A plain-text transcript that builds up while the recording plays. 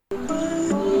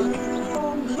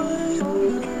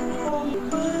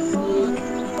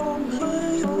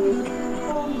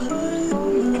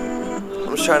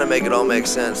trying to make it all make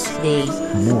sense. The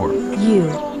More. You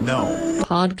No.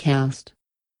 Podcast.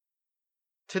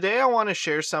 Today I want to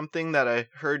share something that I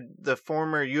heard the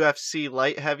former UFC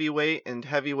light heavyweight and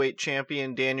heavyweight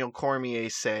champion Daniel Cormier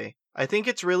say. I think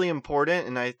it's really important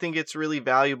and I think it's really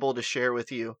valuable to share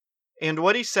with you. And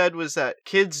what he said was that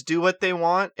kids do what they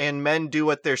want and men do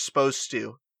what they're supposed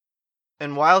to.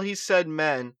 And while he said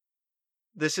men,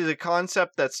 this is a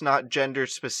concept that's not gender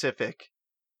specific.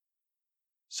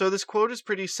 So this quote is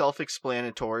pretty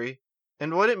self-explanatory,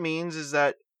 and what it means is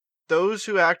that those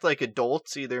who act like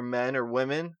adults, either men or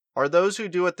women, are those who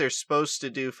do what they're supposed to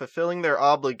do, fulfilling their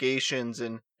obligations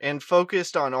and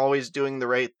focused on always doing the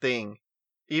right thing,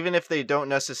 even if they don't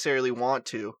necessarily want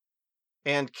to.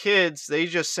 And kids, they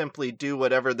just simply do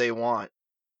whatever they want.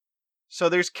 So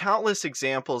there's countless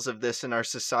examples of this in our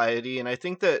society, and I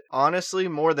think that honestly,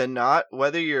 more than not,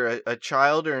 whether you're a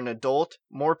child or an adult,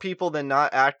 more people than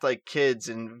not act like kids,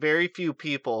 and very few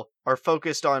people are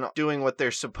focused on doing what they're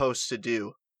supposed to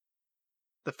do.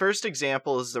 The first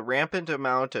example is the rampant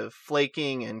amount of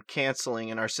flaking and canceling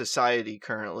in our society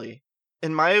currently.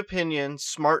 In my opinion,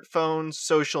 smartphones,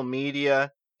 social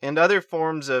media, and other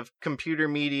forms of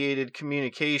computer-mediated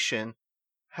communication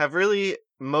have really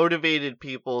motivated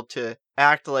people to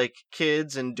act like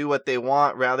kids and do what they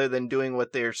want rather than doing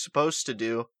what they're supposed to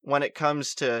do when it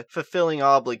comes to fulfilling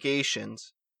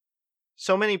obligations.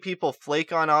 So many people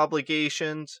flake on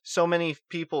obligations, so many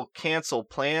people cancel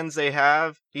plans they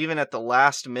have, even at the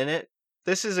last minute.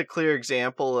 This is a clear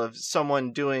example of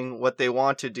someone doing what they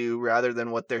want to do rather than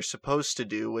what they're supposed to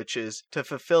do, which is to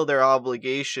fulfill their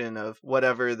obligation of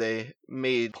whatever they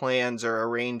made plans or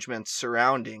arrangements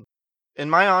surrounding. In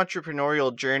my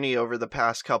entrepreneurial journey over the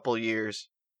past couple years,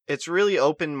 it's really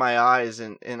opened my eyes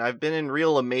and I've been in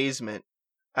real amazement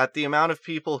at the amount of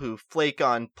people who flake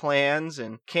on plans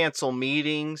and cancel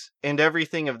meetings and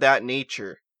everything of that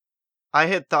nature. I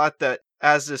had thought that,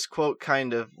 as this quote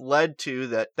kind of led to,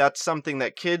 that that's something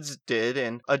that kids did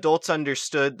and adults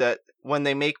understood that when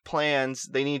they make plans,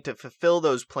 they need to fulfill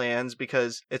those plans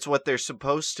because it's what they're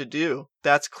supposed to do.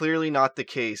 That's clearly not the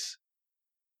case.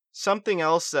 Something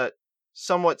else that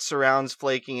somewhat surrounds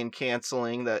flaking and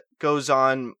canceling that goes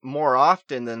on more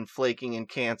often than flaking and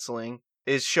canceling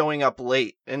is showing up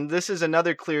late. And this is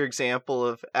another clear example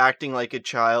of acting like a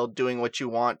child, doing what you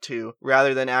want to,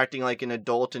 rather than acting like an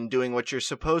adult and doing what you're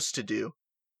supposed to do.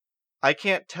 I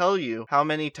can't tell you how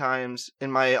many times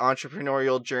in my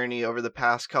entrepreneurial journey over the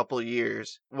past couple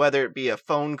years, whether it be a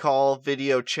phone call,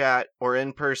 video chat, or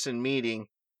in-person meeting,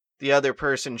 the other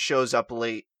person shows up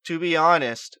late. To be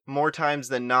honest, more times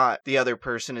than not, the other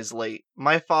person is late.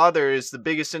 My father is the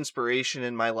biggest inspiration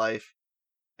in my life,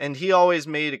 and he always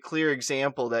made a clear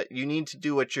example that you need to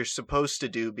do what you're supposed to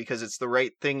do because it's the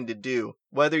right thing to do,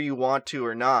 whether you want to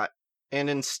or not,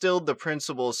 and instilled the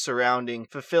principles surrounding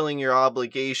fulfilling your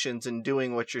obligations and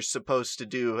doing what you're supposed to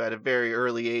do at a very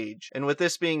early age. And with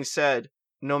this being said,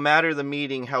 no matter the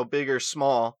meeting, how big or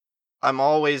small, I'm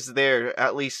always there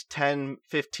at least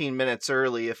 10-15 minutes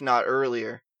early, if not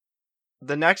earlier.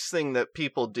 The next thing that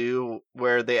people do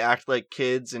where they act like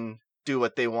kids and do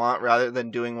what they want rather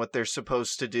than doing what they're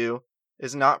supposed to do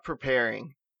is not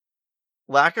preparing.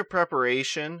 Lack of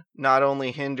preparation not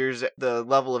only hinders the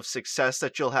level of success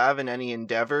that you'll have in any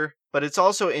endeavor, but it's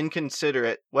also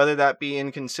inconsiderate, whether that be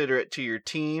inconsiderate to your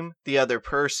team, the other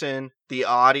person, the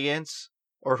audience,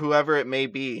 or whoever it may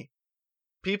be.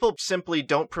 People simply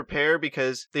don't prepare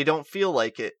because they don't feel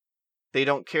like it. They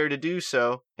don't care to do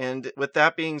so, and with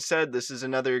that being said, this is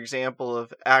another example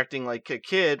of acting like a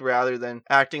kid rather than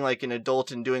acting like an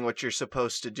adult and doing what you're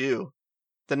supposed to do.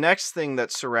 The next thing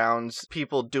that surrounds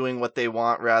people doing what they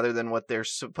want rather than what they're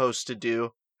supposed to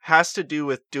do has to do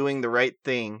with doing the right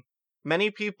thing.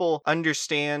 Many people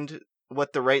understand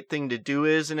what the right thing to do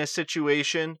is in a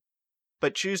situation,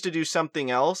 but choose to do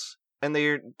something else, and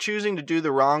they're choosing to do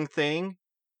the wrong thing,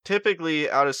 typically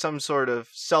out of some sort of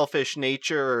selfish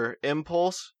nature or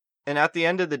impulse. And at the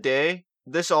end of the day,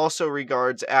 this also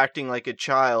regards acting like a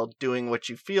child, doing what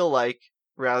you feel like,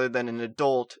 rather than an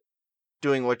adult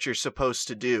doing what you're supposed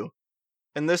to do.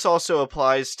 And this also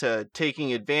applies to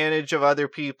taking advantage of other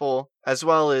people, as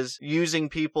well as using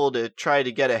people to try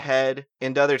to get ahead,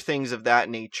 and other things of that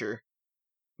nature.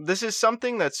 This is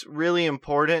something that's really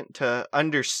important to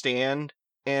understand,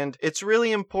 and it's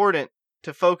really important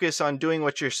to focus on doing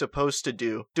what you're supposed to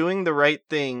do, doing the right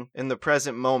thing in the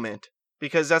present moment,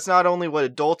 because that's not only what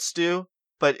adults do,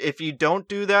 but if you don't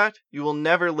do that, you will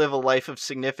never live a life of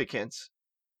significance.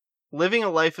 Living a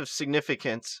life of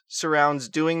significance surrounds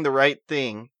doing the right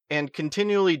thing and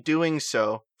continually doing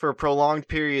so for prolonged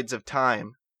periods of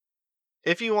time.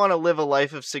 If you want to live a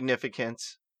life of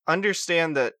significance,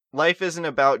 Understand that life isn't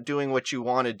about doing what you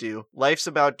want to do. Life's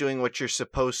about doing what you're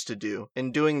supposed to do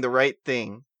and doing the right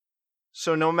thing.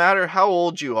 So no matter how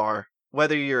old you are,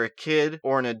 whether you're a kid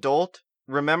or an adult,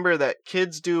 remember that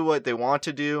kids do what they want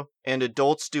to do and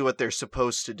adults do what they're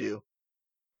supposed to do.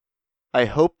 I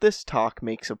hope this talk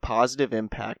makes a positive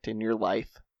impact in your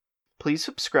life. Please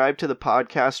subscribe to the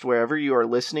podcast wherever you are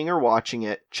listening or watching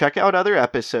it. Check out other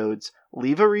episodes,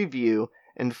 leave a review,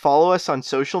 and follow us on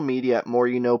social media at More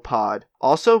You Know Pod.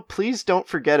 Also, please don't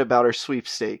forget about our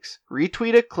sweepstakes.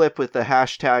 Retweet a clip with the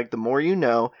hashtag The More You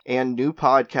Know and New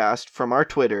Podcast from our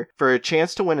Twitter for a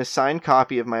chance to win a signed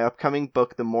copy of my upcoming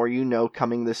book, The More You Know,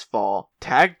 coming this fall.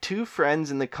 Tag 2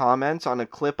 friends in the comments on a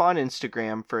clip on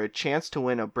Instagram for a chance to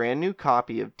win a brand new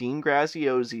copy of Dean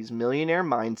Graziosi's Millionaire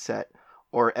Mindset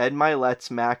or Ed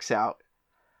Milet's Max Out.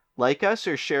 Like us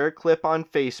or share a clip on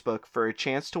Facebook for a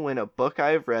chance to win a book I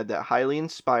have read that highly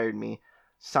inspired me,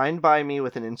 signed by me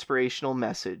with an inspirational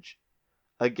message.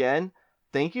 Again,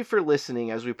 thank you for listening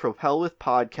as we propel with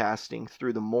podcasting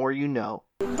through the More You Know.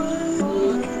 I'm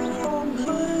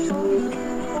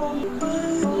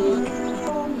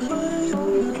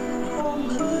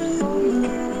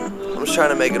just trying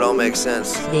to make it all make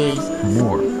sense. The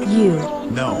More You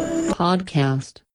No Podcast.